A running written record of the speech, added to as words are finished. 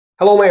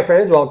Hello my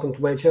friends, welcome to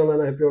my channel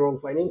and I hope you're all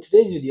fine. In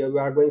today's video we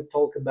are going to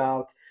talk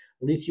about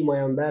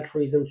lithium-ion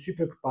batteries and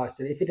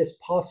supercapacitor. If it is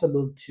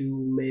possible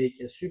to make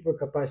a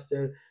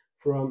supercapacitor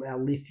from a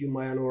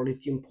lithium-ion or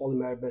lithium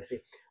polymer battery.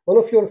 One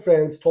of your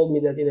friends told me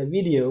that in a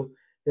video,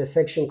 in a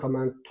section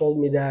comment, told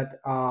me that,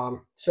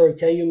 sorry,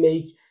 can you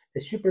make a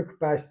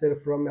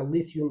supercapacitor from a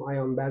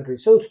lithium-ion battery?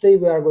 So today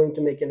we are going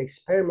to make an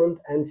experiment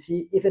and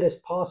see if it is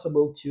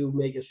possible to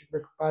make a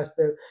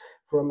supercapacitor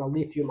from a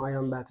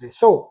lithium-ion battery.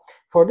 So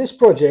for this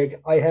project,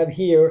 I have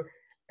here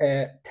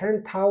a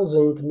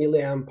 10,000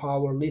 milliamp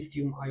hour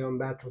lithium ion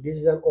battery. This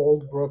is an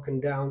old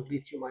broken down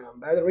lithium ion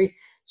battery.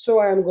 So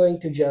I am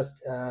going to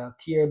just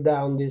tear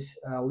down this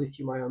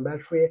lithium ion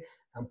battery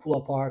and pull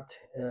apart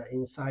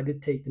inside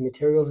it, take the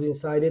materials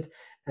inside it,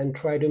 and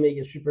try to make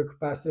a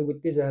supercapacitor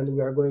with this, and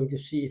we are going to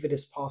see if it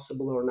is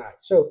possible or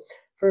not. So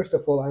first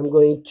of all, I'm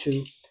going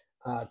to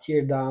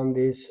tear down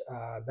this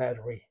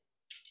battery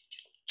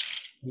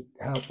with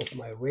the help of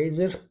my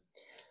razor.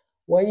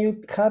 When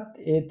you cut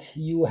it,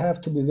 you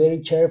have to be very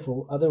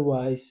careful,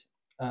 otherwise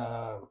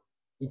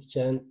it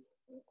can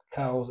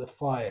cause a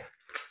fire.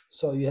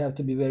 So you have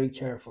to be very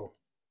careful.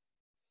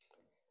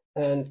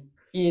 And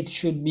it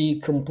should be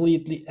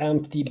completely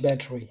empty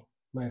battery,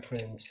 my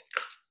friends.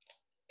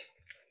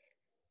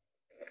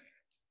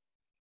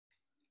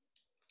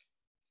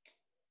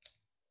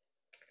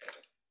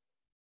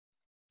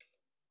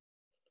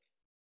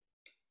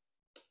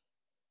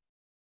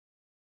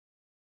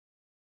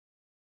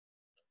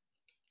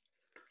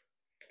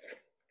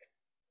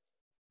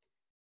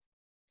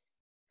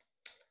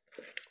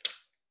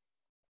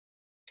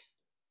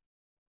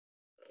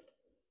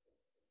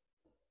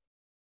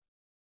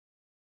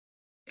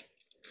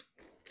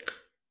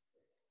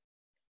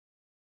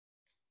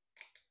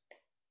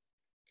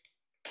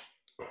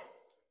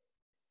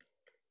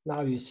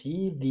 Now you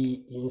see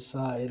the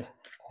inside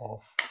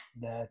of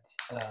that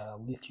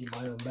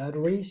lithium-ion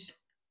batteries.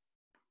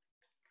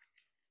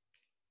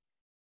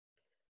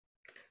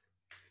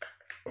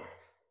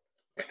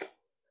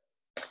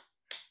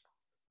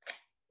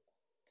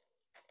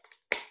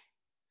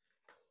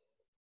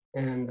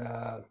 And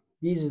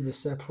this is the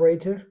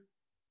separator.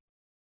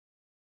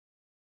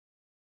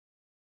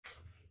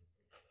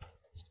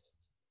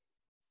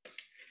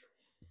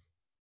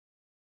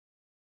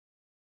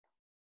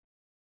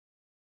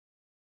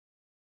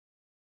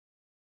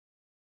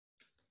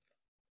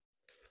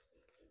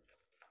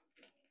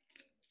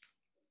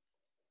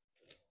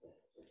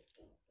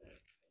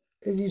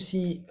 As you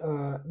see,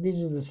 this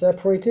is the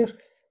separator.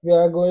 We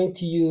are going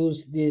to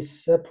use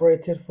this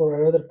separator for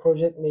another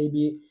project,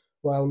 maybe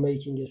while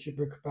making a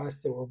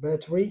supercapacitor or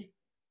battery.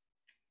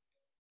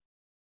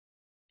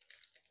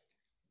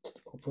 Just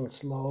open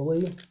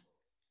slowly.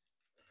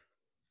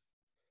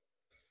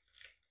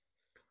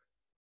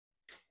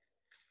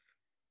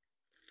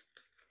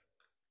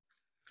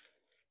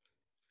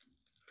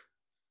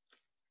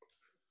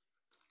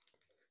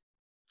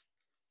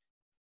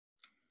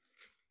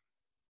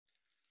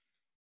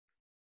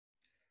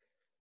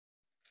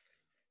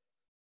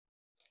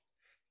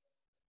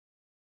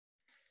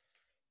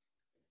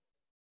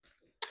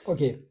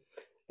 Okay,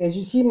 as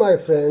you see, my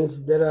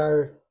friends, there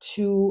are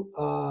two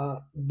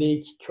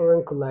big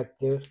current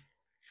collector,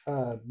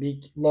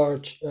 big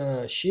large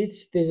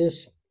sheets. This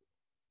is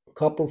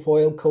copper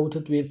foil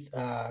coated with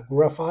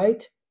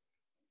graphite.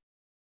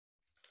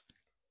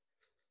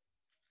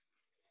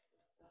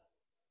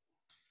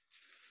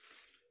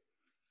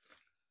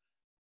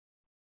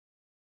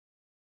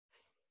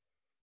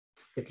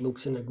 It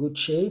looks in a good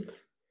shape.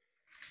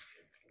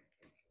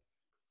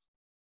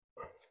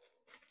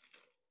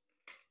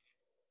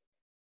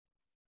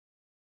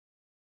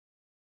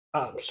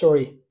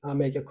 Sorry, I'll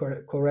make a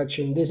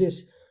correction. This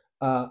is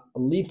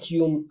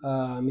lithium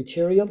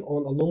material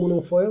on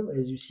aluminum foil.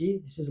 As you see,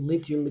 this is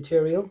lithium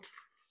material,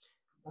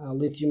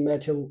 lithium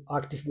metal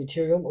active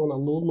material on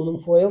aluminum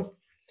foil.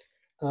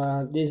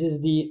 This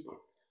is the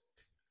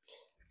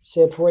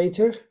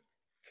separator,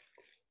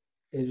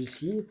 as you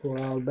see, for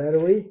our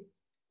battery.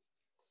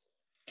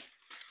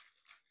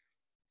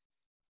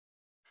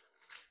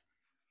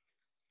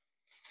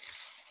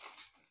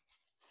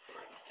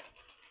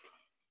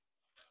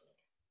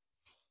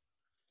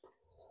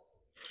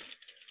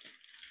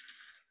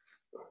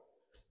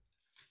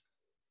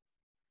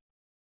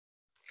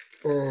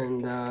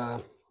 And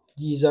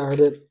these are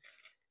the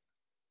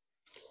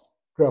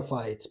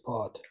graphite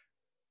spot.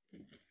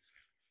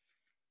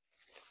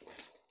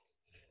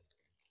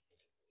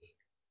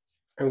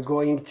 I'm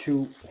going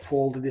to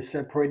fold the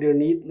separator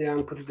neatly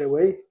and put it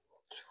away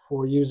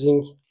for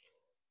using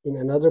in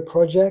another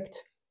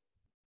project.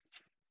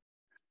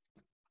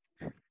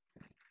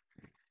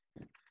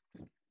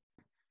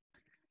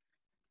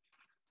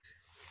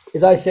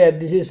 As I said,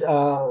 this is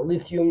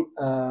lithium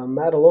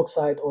metal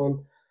oxide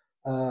on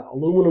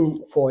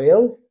aluminum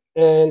foil,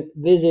 and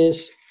this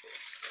is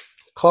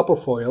copper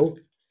foil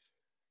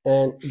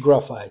and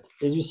graphite.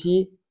 As you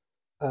see,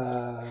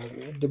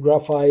 the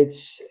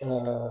graphites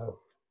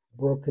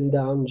broken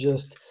down,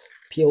 just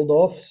peeled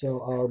off,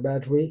 so our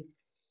battery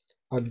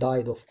are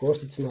died. Of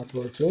course, it's not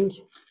working.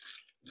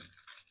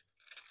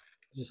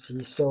 You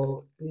see,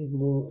 so it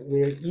will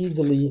very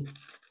easily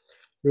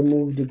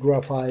remove the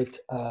graphite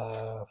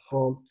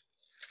from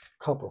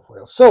copper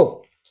foil.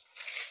 So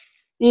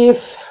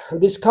if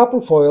this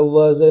copper foil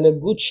was in a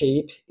good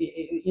shape,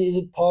 is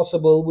it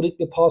possible, would it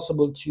be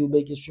possible to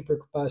make a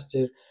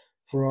supercapacitor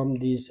from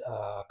this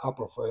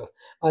copper foil?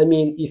 I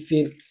mean, if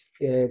we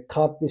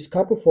cut this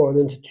copper foil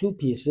into two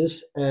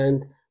pieces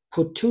and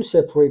put two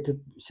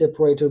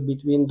separator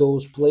between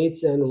those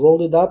plates and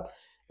roll it up,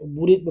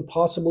 would it be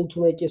possible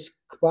to make a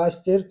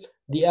capacitor?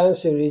 The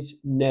answer is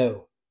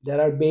no.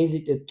 There are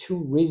basically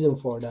two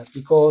reasons for that,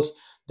 because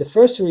the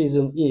first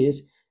reason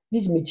is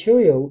this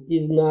material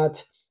is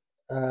not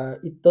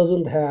it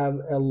doesn't have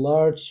a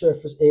large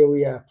surface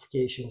area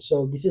application.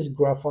 So this is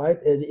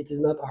graphite, as it is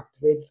not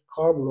activated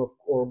carbon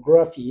or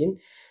graphene.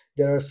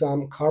 There are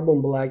some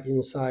carbon black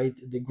inside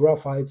the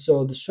graphite,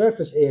 so the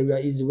surface area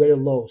is very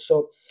low.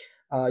 So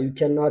you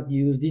cannot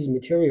use this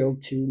material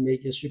to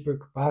make a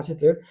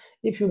supercapacitor.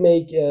 If you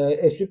make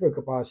a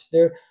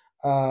supercapacitor,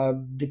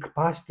 the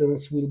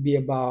capacitance will be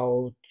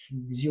about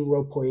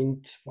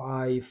 0.5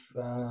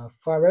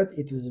 farad.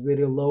 It is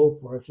very low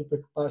for a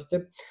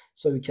supercapacitor,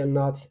 so you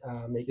cannot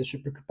make a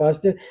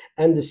supercapacitor.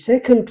 And the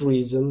second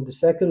reason,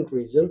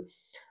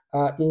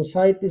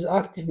 inside this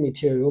active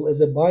material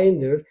as a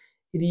binder,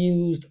 it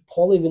used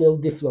polyvinyl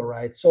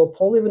difluoride. So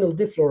polyvinyl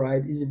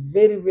difluoride is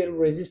very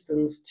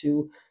resistant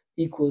to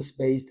aqueous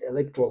based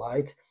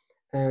electrolyte,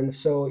 and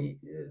so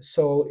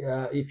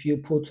if you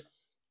put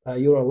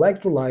your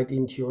electrolyte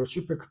into your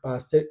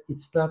supercapacitor,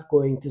 it's not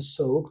going to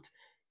soak,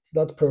 it's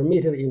not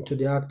permitted into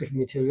the active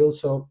material,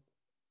 so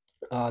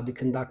the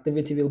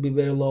conductivity will be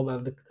very low,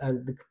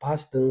 and the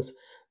capacitance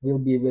will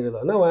be very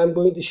low. Now I'm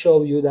going to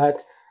show you that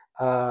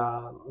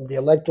the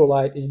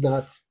electrolyte is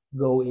not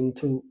go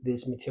into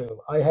this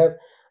material. I have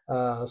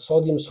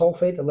sodium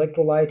sulfate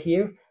electrolyte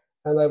here,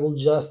 and I will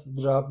just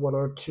drop one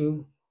or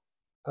two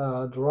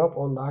drop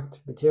on the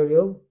active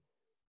material.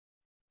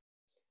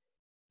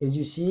 As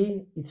you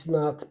see, it's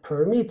not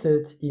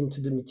permitted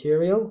into the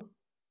material.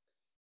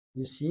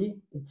 You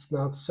see, it's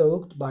not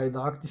soaked by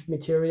the active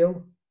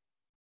material.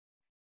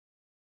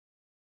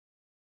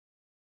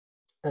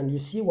 And you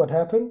see what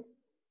happened?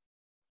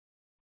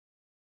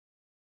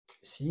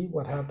 See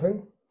what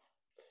happened?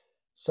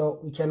 So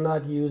we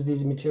cannot use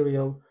this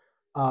material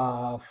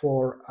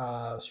for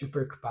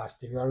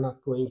supercapacitor. We are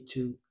not going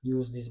to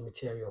use this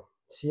material.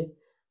 See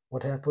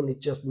what happened? It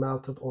just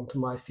melted onto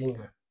my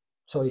finger.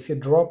 So if you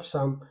drop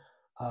some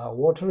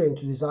water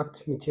into this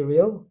active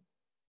material,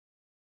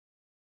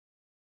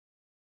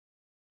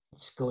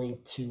 it's going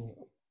to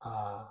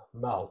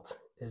melt,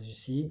 as you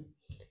see.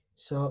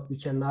 So we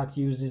cannot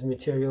use this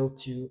material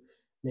to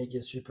make a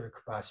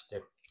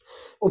supercapacitor.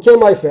 Okay,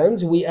 my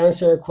friends, we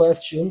answer a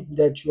question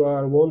that you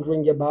are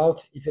wondering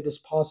about, if it is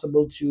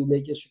possible to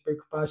make a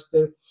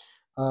supercapacitor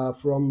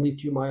from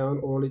lithium ion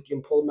or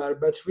lithium polymer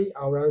battery.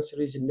 Our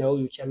answer is no,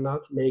 you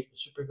cannot make the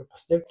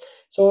supercapacitor.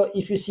 So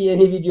if you see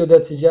any video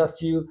that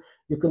suggests you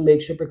can make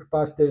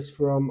supercapacitors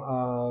from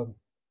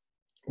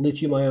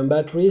lithium ion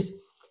batteries,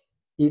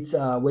 it's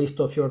a waste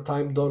of your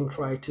time. Don't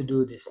try to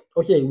do this.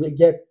 Okay, we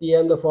get the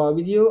end of our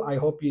video. I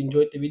hope you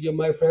enjoyed the video,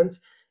 my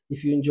friends.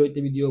 If you enjoyed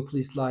the video,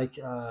 please like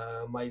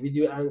my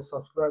video and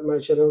subscribe my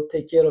channel.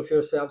 Take care of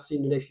yourself. See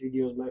you in the next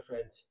videos, my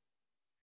friends.